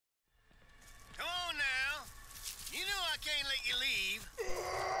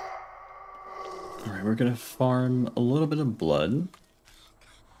Alright, we're gonna farm a little bit of blood.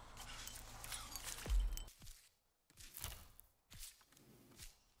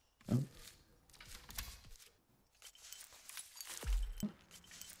 Oh.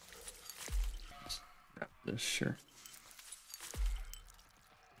 Let's grab this, sure.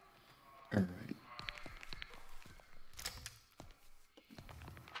 Alright.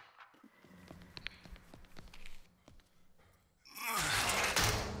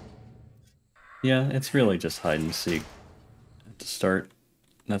 Yeah, it's really just hide and seek at the start.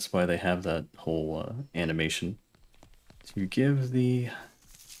 That's why they have that whole animation. To give the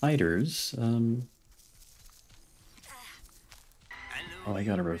fighters, oh, I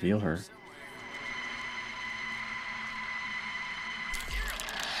gotta reveal her.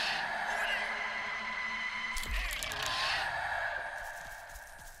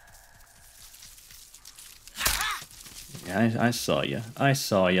 Yeah, I saw you. I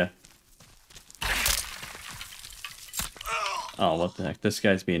saw you. Oh, what the heck? This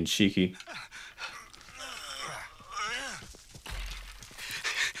guy's being cheeky.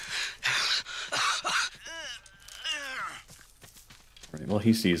 Right, well,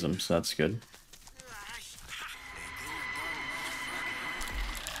 he sees him, so that's good.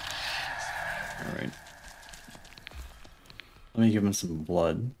 Alright. Let me give him some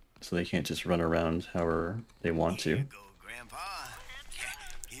blood, so they can't just run around however they want to. Here you go, Grandpa.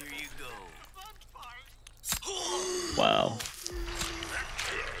 Here you go. Wow.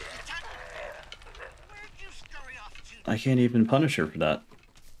 I can't even punish her for that.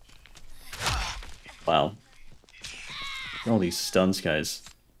 Wow. All these stuns, guys.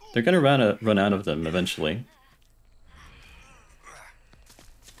 They're gonna run out of them eventually.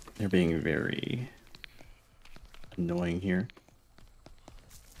 They're being very annoying here.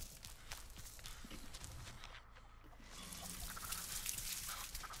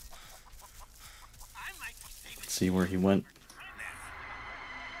 Let's see where he went.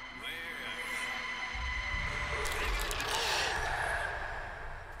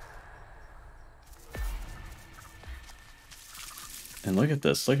 And look at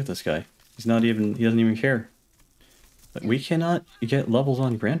this guy. He doesn't even care. Like, we cannot get levels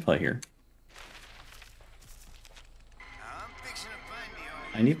on Grandpa here.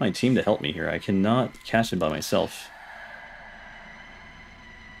 I need my team to help me here. I cannot catch him by myself.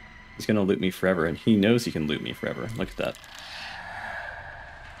 He's gonna loot me forever, and he knows he can loot me forever. Look at that.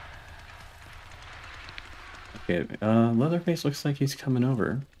 Okay, Leatherface looks like he's coming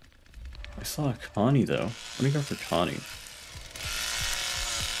over. I saw a Connie, though. Let me go for Connie.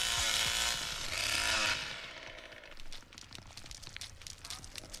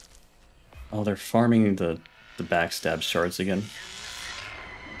 Oh, they're farming the backstab shards again.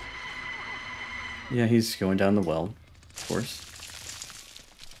 Yeah, he's going down the well, of course.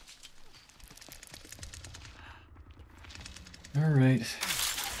 Alright.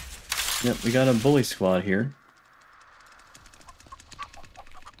 Yep, we got a bully squad here.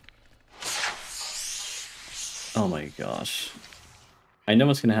 Oh my gosh. I know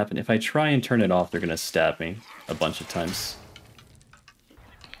what's gonna happen. If I try and turn it off, they're gonna stab me a bunch of times.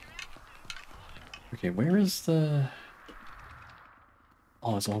 Okay, where is the...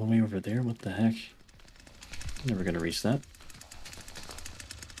 Oh, it's all the way over there? What the heck? I'm never gonna reach that.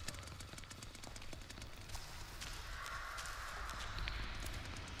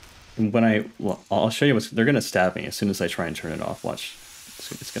 And well, I'll show you they're gonna stab me as soon as I try and turn it off. Watch.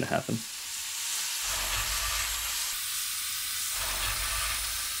 It's gonna happen.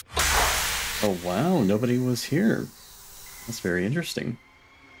 Oh wow, nobody was here. That's very interesting.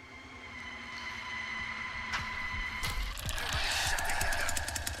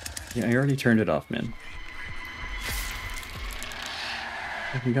 Yeah, I already turned it off, man.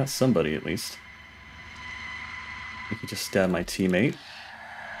 We got somebody, at least. I could just stab my teammate.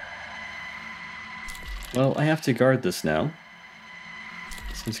 Well, I have to guard this now.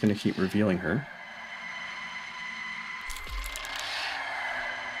 So I'm just gonna keep revealing her.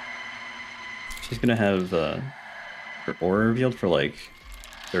 She's gonna have her aura revealed for like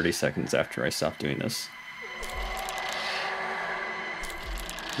 30 seconds after I stop doing this.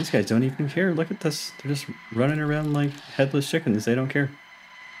 These guys don't even care. Look at this. They're just running around like headless chickens. They don't care.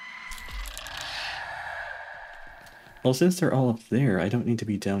 Well, since they're all up there, I don't need to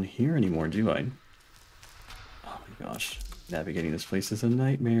be down here anymore, do I? Oh my gosh. Navigating this place is a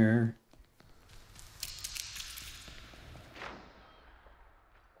nightmare.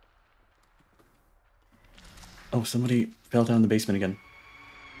 Oh, somebody fell down the basement again.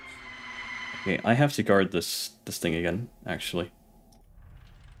 Okay, I have to guard this thing again, actually.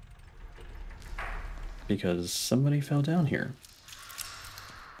 Because somebody fell down here.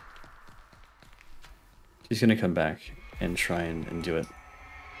 She's gonna come back and try and do it.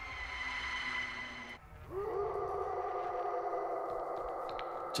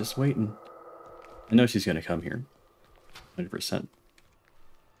 Just waiting. I know she's gonna come here. 100%.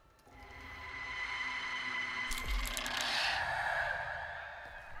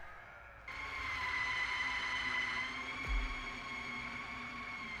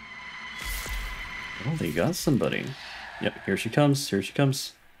 Oh, they got somebody. Yep, here she comes. Here she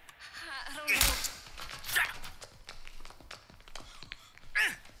comes.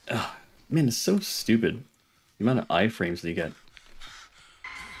 Oh, man, it's so stupid. The amount of iframes that you get.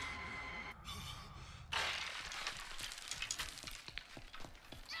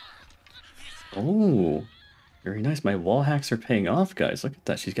 Oh, very nice. My wall hacks are paying off, guys. Look at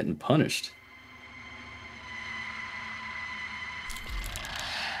that. She's getting punished.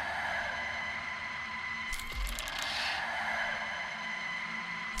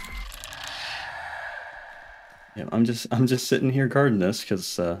 Yeah, I'm just sitting here guarding this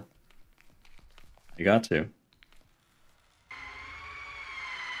because I got to.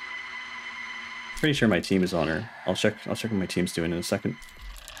 Pretty sure my team is on her. I'll check what my team's doing in a second.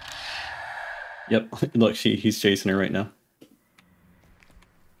 Yep, look, he's chasing her right now.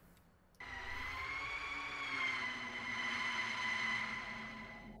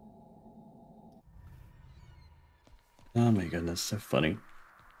 Oh my goodness, so funny.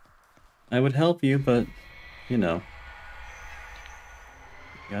 I would help you, but you know,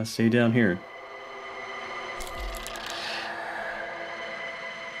 you gotta stay down here.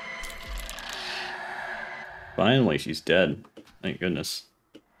 Finally, she's dead. Thank goodness.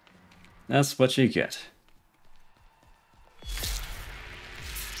 That's what you get.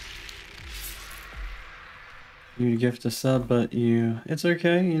 You gift a sub, but it's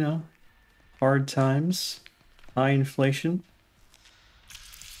okay, you know. Hard times, high inflation.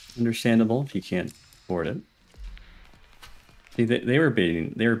 Understandable if you can't afford it. See, they were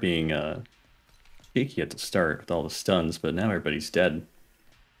being cheeky at the start with all the stuns, but now everybody's dead.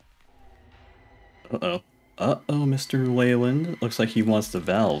 Uh-oh. Uh-oh, Mr. Leyland. Looks like he wants the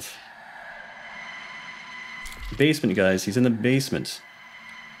valve. Basement, guys. He's in the basement.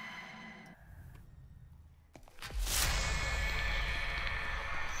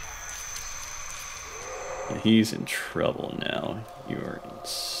 And he's in trouble now. You are in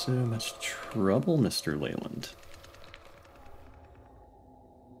so much trouble, Mr. Leyland.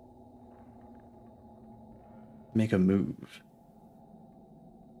 Make a move.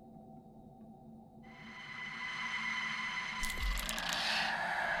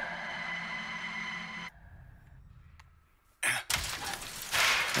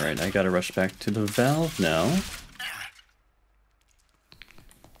 Alright, I gotta rush back to the valve now.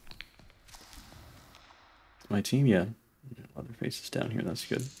 My team, yeah. Other faces down here, that's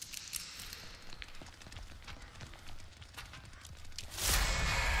good.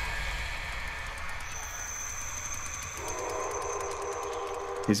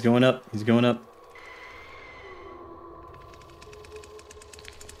 He's going up, he's going up.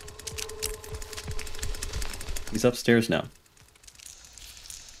 He's upstairs now.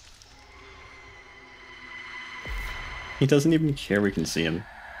 He doesn't even care we can see him.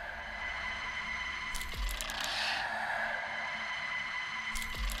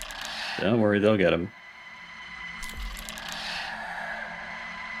 Don't worry, they'll get him.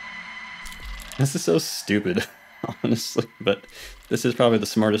 This is so stupid, honestly, but this is probably the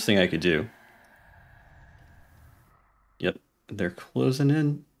smartest thing I could do. Yep, they're closing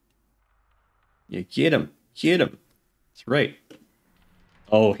in. Yeah, get him! Get him! That's right.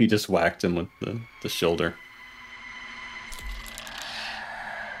 Oh, he just whacked him with the shoulder.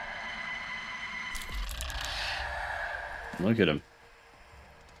 Look at him.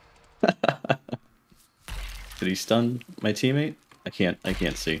 Did he stun my teammate? I can't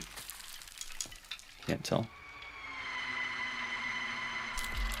see. Can't tell.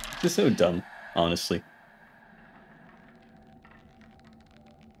 This is so dumb, honestly.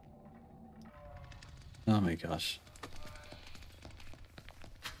 Oh my gosh.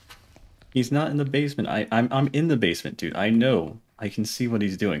 He's not in the basement. I'm in the basement, dude. I know. I can see what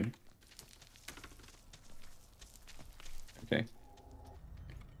he's doing. Okay.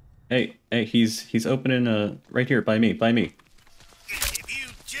 Hey, he's opening right here by me. If you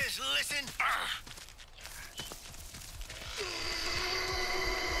just listen.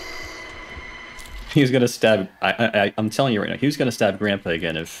 He's gonna stab. I'm telling you right now, he was gonna stab Grandpa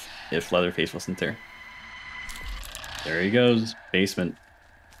again if Leatherface wasn't there. There he goes, basement.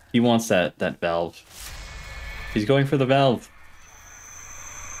 He wants that valve. He's going for the valve.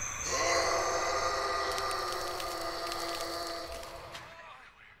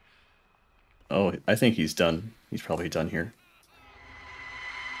 Oh, Oh, I think he's done. He's probably done here.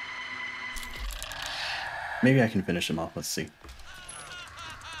 Maybe I can finish him off. Let's see.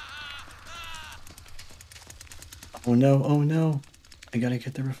 Oh no, oh no. I gotta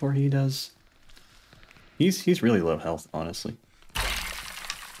get there before he does. He's really low health, honestly.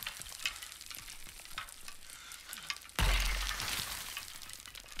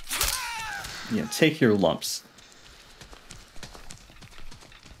 Yeah, take your lumps.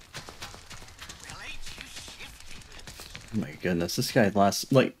 Oh my goodness, this guy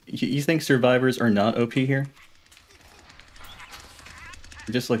lasts... Like, you think survivors are not OP here?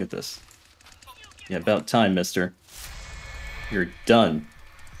 Just look at this. Yeah, about time, mister. You're done.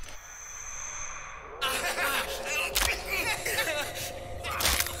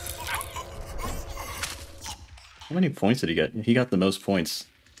 How many points did he get? He got the most points.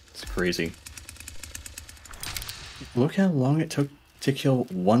 It's crazy. Look how long it took to kill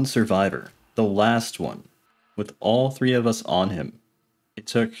one survivor. The last one. With all 3 of us on him. It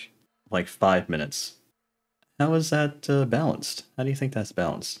took like 5 minutes. How is that balanced? How do you think that's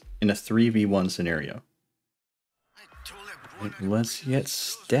balanced? In a 3v1 scenario. Right, let's get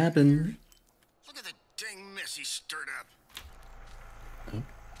stabbing. Look at the dang mess he stirred up. Oh,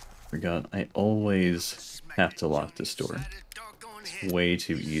 forgot. I always have to lock this door. It's way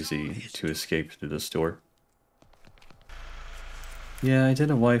too easy to escape through this door. Yeah, I did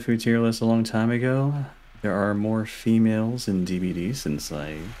a waifu tier list a long time ago. There are more females in DBD since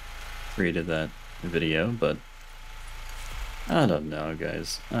I created that video, but I don't know,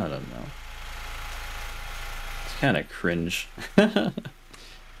 guys. I don't know. It's kind of cringe. A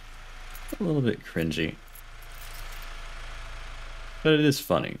little bit cringy. But it is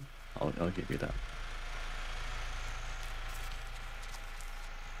funny. I'll give you that.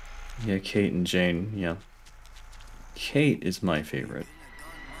 Yeah, Kate and Jane, yeah. Kate is my favorite.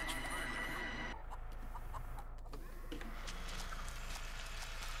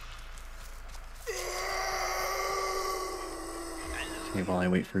 Okay, while I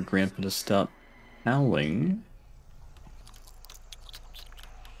wait for Grandpa to stop howling.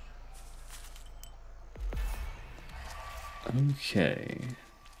 Okay.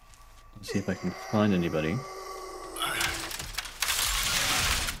 Let's see if I can find anybody.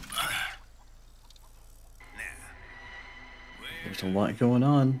 There's a lot going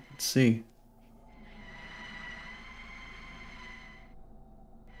on. Let's see.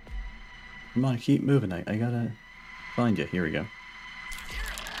 Come on, keep moving. I gotta find you. Here we go.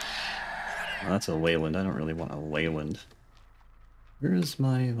 Oh, that's a Leyland. I don't really want a Leyland. Where is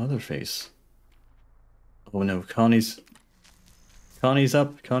my Leatherface? Oh no, Connie's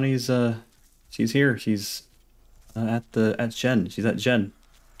up. Connie's she's here. She's at Jen. She's at Jen.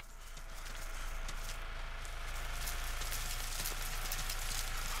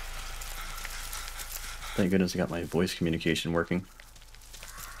 Thank goodness I got my voice communication working.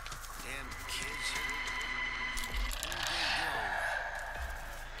 Damn kids.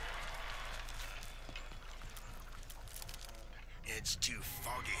 It's too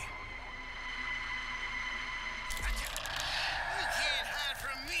foggy. You can't hide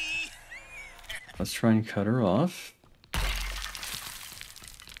from me. Let's try and cut her off.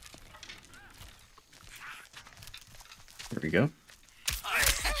 There we go.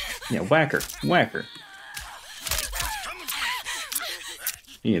 Yeah, whack her. Whack her.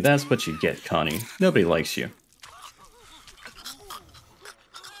 Yeah, that's what you get, Connie. Nobody likes you.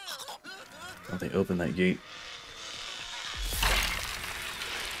 Oh, they open that gate.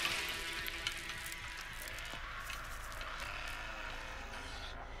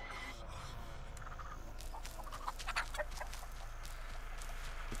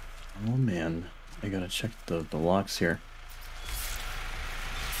 Oh man, I gotta check the locks here.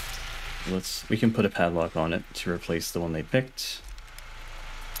 We can put a padlock on it to replace the one they picked.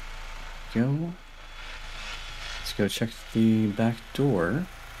 Go. Let's go check the back door.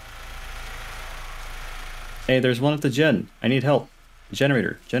 Hey, there's one at the gen. I need help.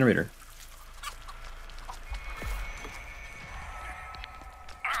 Generator.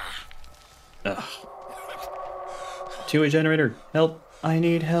 Ugh. Two-way generator. Help. I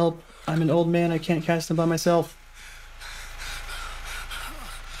need help. I'm an old man. I can't cast them by myself.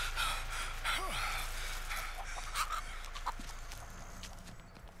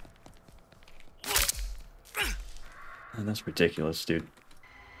 Oh, that's ridiculous, dude.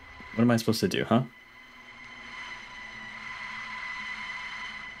 What am I supposed to do, huh?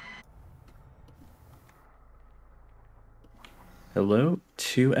 Hello?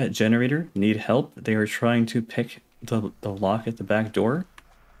 2 at generator. Need help? They are trying to pick the lock at the back door?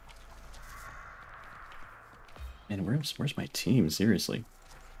 And where's my team? Seriously.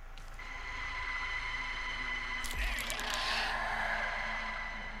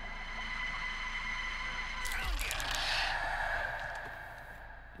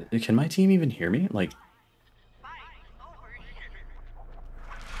 Can my team even hear me? Like,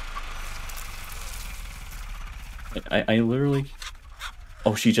 I literally...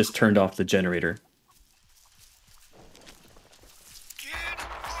 Oh, she just turned off the generator.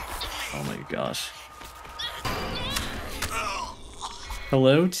 Oh my gosh.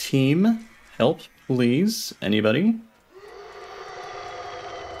 Hello, team. Help, please. Anybody?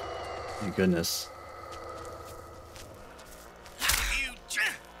 My goodness.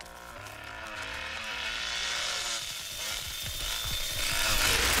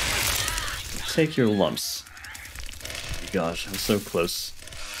 Take your lumps. Oh my gosh, I'm so close.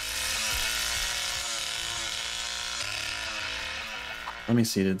 Let me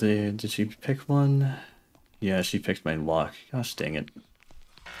see, did she pick one? Yeah, she picked my lock. Gosh dang it.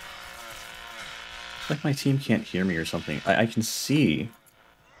 It's like my team can't hear me or something. I can see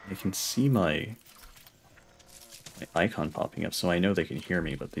my icon popping up, so I know they can hear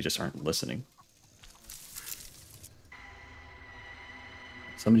me, but they just aren't listening.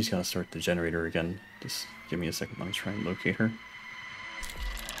 Somebody's gotta start the generator again. Just give me a second, I'm gonna try and locate her.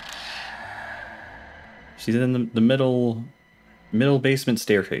 She's in the middle basement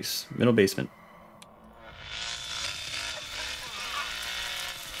staircase. Middle basement.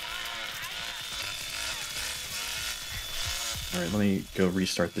 Alright, let me go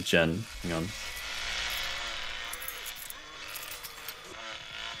restart the gen. Hang on.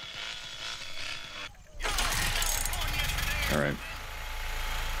 Alright.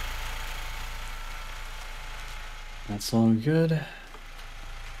 That's all good. Let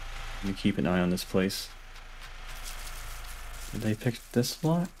me keep an eye on this place. Did they pick this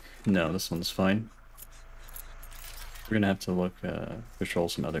lock? No, this one's fine. We're gonna have to look, patrol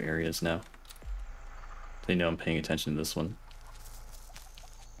some other areas now. They know I'm paying attention to this one.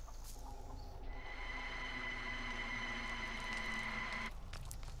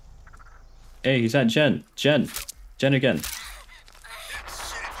 Hey, he's at Jen. Jen again.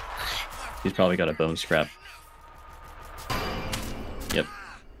 He's probably got a bone scrap. Yep.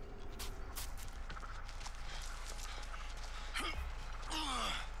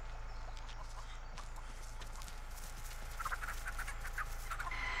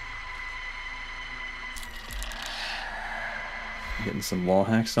 Getting some wall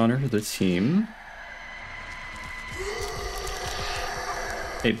hacks on her to the team.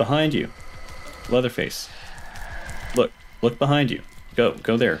 Hey, behind you. Leatherface. Look behind you. Go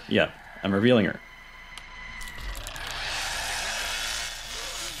there. Yeah, I'm revealing her.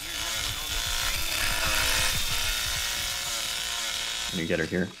 Let me get her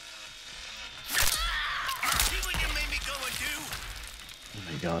here. Oh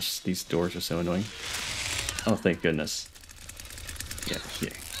my gosh, these doors are so annoying. Oh, thank goodness. Yeah.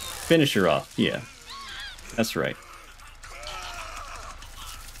 Finish her off. Yeah. That's right.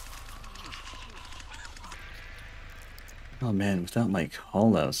 Oh man, without my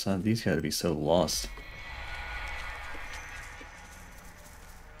callouts, these gotta be so lost.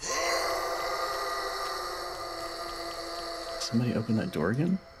 Somebody open that door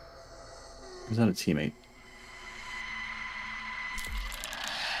again? Or is that a teammate?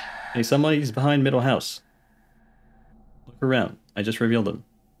 Hey, somebody's behind middle house. Look around. I just revealed them.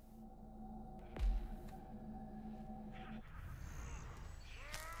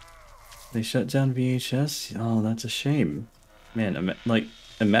 They shut down VHS? Oh, that's a shame. Man,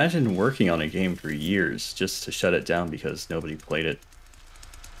 imagine working on a game for years just to shut it down because nobody played it.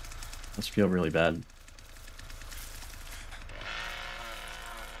 Must feel really bad.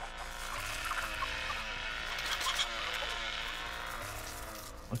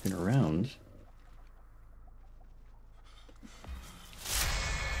 Looking around.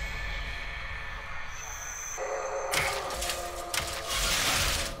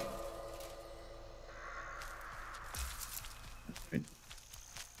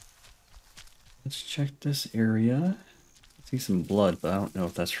 Let's check this area. I see some blood, but I don't know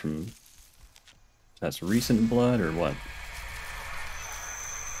if that's that's recent blood or what.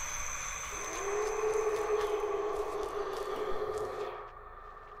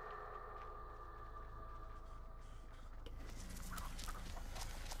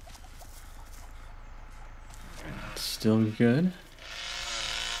 Still good.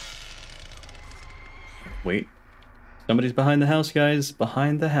 Wait. Somebody's behind the house, guys.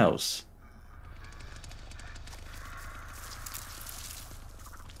 Behind the house.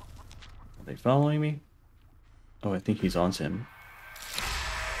 Are they following me? Oh, I think he's onto him.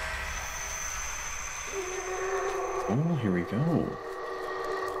 Oh, here we go.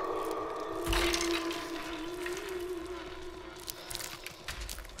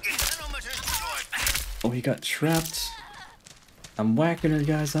 Oh, he got trapped. I'm whacking her,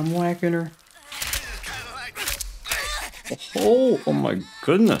 guys. I'm whacking her. Kind of like. Oh my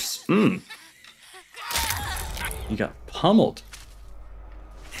goodness. You got pummeled.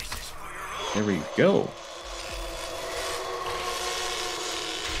 There we go.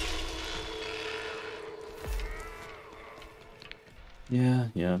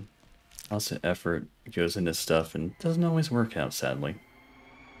 Yeah. Lots of effort goes into stuff and doesn't always work out, sadly.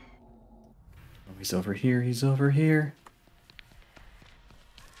 Oh, he's over here. He's over here.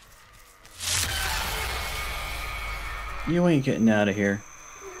 You ain't getting out of here.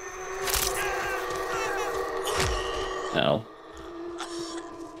 Ow.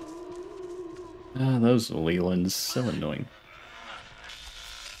 Ah, those Lelands, so annoying.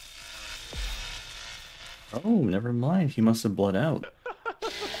 Oh, never mind. He must have bled out.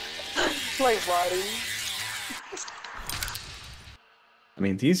 Like, buddy. I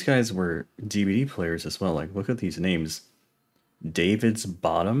mean, these guys were DVD players as well. Like, look at these names. David's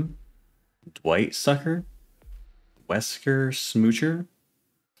Bottom, Dwight Sucker, Wesker Smoocher.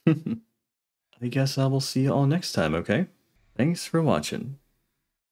 I guess I will see you all next time, okay? Thanks for watching.